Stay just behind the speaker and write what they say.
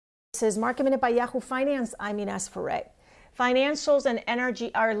This is Market Minute by Yahoo Finance. I'm Ines Ferre. Financials and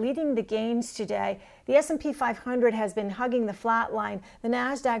energy are leading the gains today. The S&P 500 has been hugging the flat line. The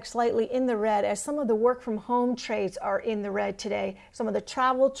Nasdaq slightly in the red as some of the work from home trades are in the red today. Some of the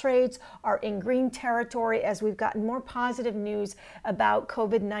travel trades are in green territory as we've gotten more positive news about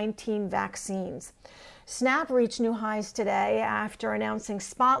COVID-19 vaccines. Snap reached new highs today after announcing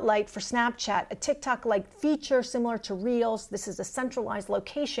Spotlight for Snapchat, a TikTok-like feature similar to Reels. This is a centralized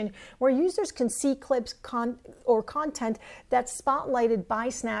location where users can see clips or content that's spotlighted by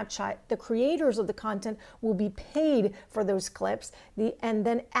Snapchat. The creators of the content will be paid for those clips, and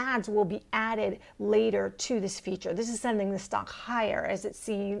then ads will be added later to this feature. This is sending the stock higher as it's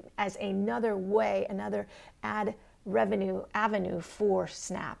seen as another ad revenue avenue for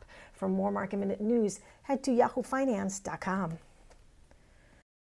Snap. For more Market Minute news, head to yahoofinance.com.